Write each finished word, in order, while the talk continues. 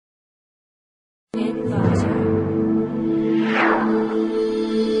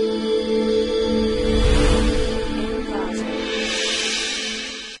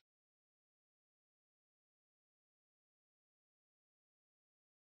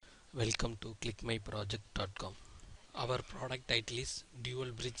Welcome to clickmyproject.com. Our product title is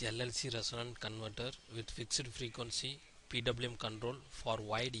Dual Bridge LLC Resonant Converter with Fixed Frequency PWM control for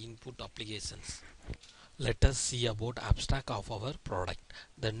wide input applications. Let us see about abstract of our product.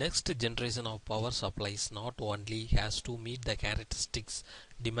 The next generation of power supplies not only has to meet the characteristics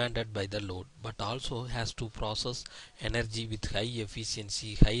demanded by the load, but also has to process energy with high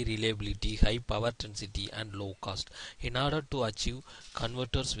efficiency, high reliability, high power density and low cost. In order to achieve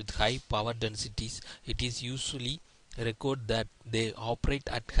converters with high power densities, it is usually record that they operate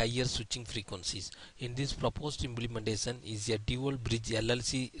at higher switching frequencies. In this proposed implementation is a dual bridge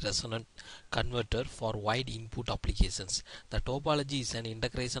LLC resonant converter for wide input applications. The topology is an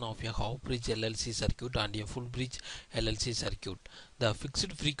integration of a half bridge LLC circuit and a full bridge LLC circuit. The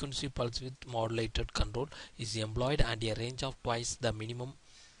fixed frequency pulse width modulated control is employed and a range of twice the minimum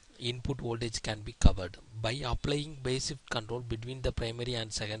input voltage can be covered. By applying base shift control between the primary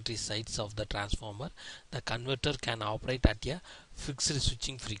and secondary sides of the transformer, the converter can operate at a fixed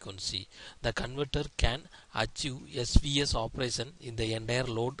switching frequency. The converter can achieve SVS operation in the entire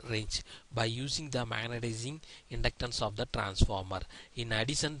load range by using the magnetizing inductance of the transformer. In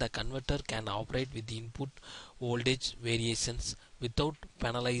addition, the converter can operate with input voltage variations without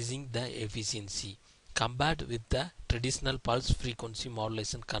penalizing the efficiency. Compared with the traditional pulse frequency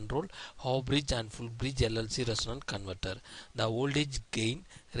modulation control, half bridge and full bridge LLC resonant converter, the voltage gain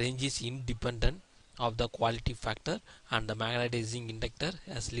range is independent of the quality factor and the magnetizing inductor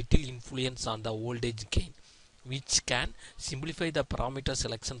has little influence on the voltage gain, which can simplify the parameter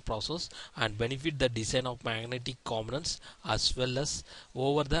selection process and benefit the design of magnetic components as well as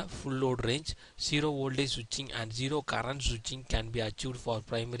over the full load range. Zero voltage switching and zero current switching can be achieved for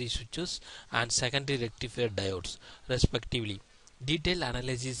primary switches and secondary rectifier diodes respectively. Detailed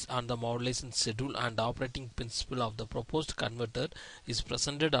analysis on the modulation schedule and operating principle of the proposed converter is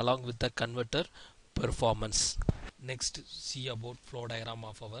presented along with the converter performance. Next, see about flow diagram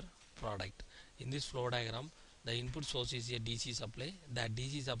of our product. In this flow diagram, the input source is a DC supply. That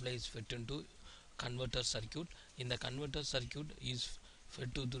DC supply is fed into converter circuit. In the converter circuit is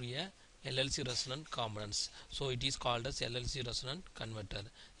fed to through a LLC resonant components. So it is called as LLC resonant converter.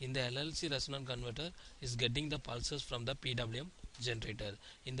 In the LLC resonant converter is getting the pulses from the PWM generator.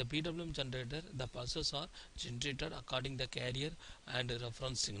 In the PWM generator, the pulses are generated according the carrier and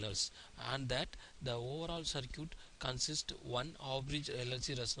reference signals, and that the overall circuit consists one half bridge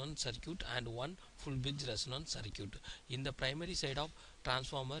LLC resonant circuit and one full bridge resonant circuit. In the primary side of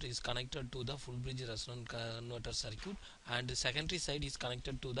transformer is connected to the full bridge resonant converter circuit, and the secondary side is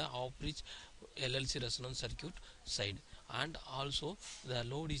connected to the half bridge LLC resonant circuit side, and also the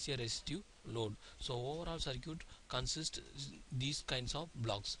load is a resistive load. So overall circuit consists these kinds of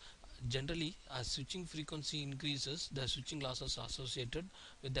blocks. Generally, as switching frequency increases, the switching losses associated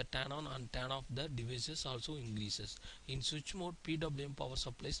with the turn on and turn off the devices also increases. In switch mode PWM power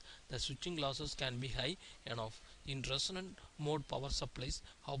supplies, the switching losses can be high enough. In resonant mode power supplies,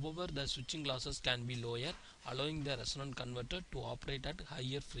 however, the switching losses can be lower, allowing the resonant converter to operate at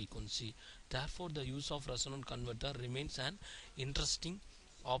higher frequency. Therefore, the use of resonant converter remains an interesting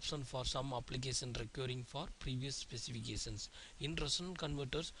option for some application requiring for previous specifications. In resonant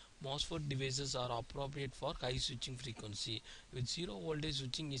converters, MOSFET devices are appropriate for high switching frequency, with zero voltage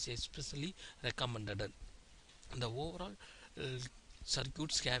switching is especially recommended. The overall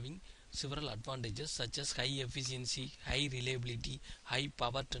circuits having several advantages such as high efficiency, high reliability, high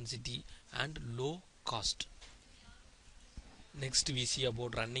power density and low cost. Next, we see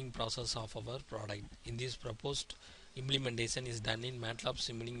about running process of our product. In this proposed implementation is done in MATLAB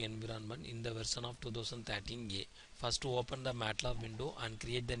simulating environment in the version of 2013A. First, to open the MATLAB window and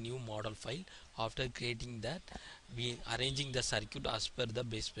create the new model file. After creating that, we arranging the circuit as per the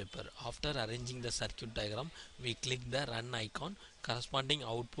base paper. After arranging the circuit diagram, we click the run icon. Corresponding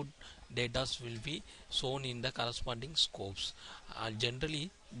output data will be shown in the corresponding scopes. Generally,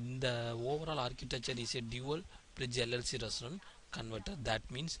 the overall architecture is a dual bridge LLC resonant converter. That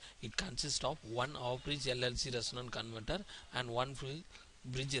means it consists of one half bridge LLC resonant converter and one full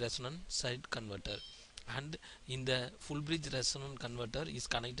bridge resonant side converter. And in the full bridge resonant converter is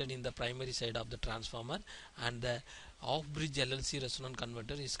connected in the primary side of the transformer, and the half bridge LLC resonant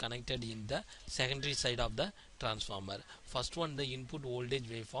converter is connected in the secondary side of the transformer. First one, the input voltage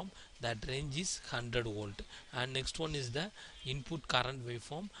waveform, that range is 100 volt, and next one is the input current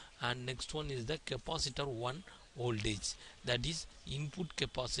waveform, and next one is the capacitor 1 voltage, that is input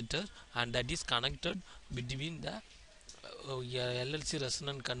capacitor, and that is connected between the LLC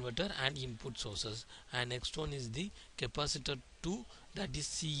resonant converter and input sources. And next one is the capacitor 2, that is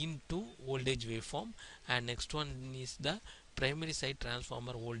C into voltage waveform, and next one is the primary side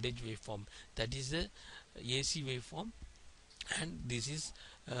transformer voltage waveform, that is the AC waveform, and this is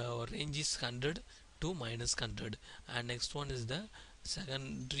range is 100 to minus 100. And next one is the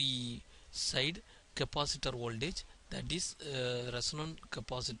secondary side capacitor voltage, that is resonant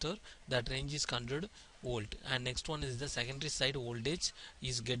capacitor, that range is 100 volt. And next one is the secondary side voltage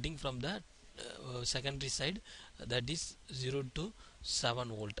is getting from the secondary side, that is 0 to 7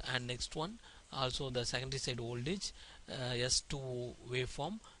 volt. And next one also the secondary side voltage S2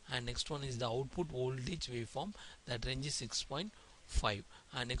 waveform. And next one is the output voltage waveform, that range is 6.5.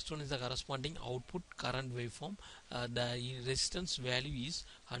 And next one is the corresponding output current waveform. The resistance value is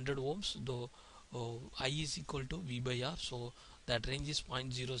 100 ohms, though I is equal to V by R, so that range is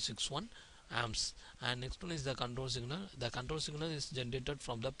 0.061 amps. And next one is the control signal. The control signal is generated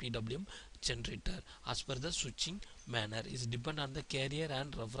from the PWM generator as per the switching manner, is depend on the carrier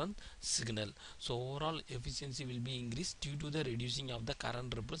and reference signal. So overall efficiency will be increased due to the reducing of the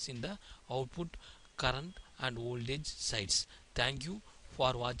current ripples in the output current and voltage sides. Thank you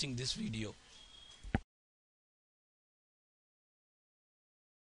for watching this video.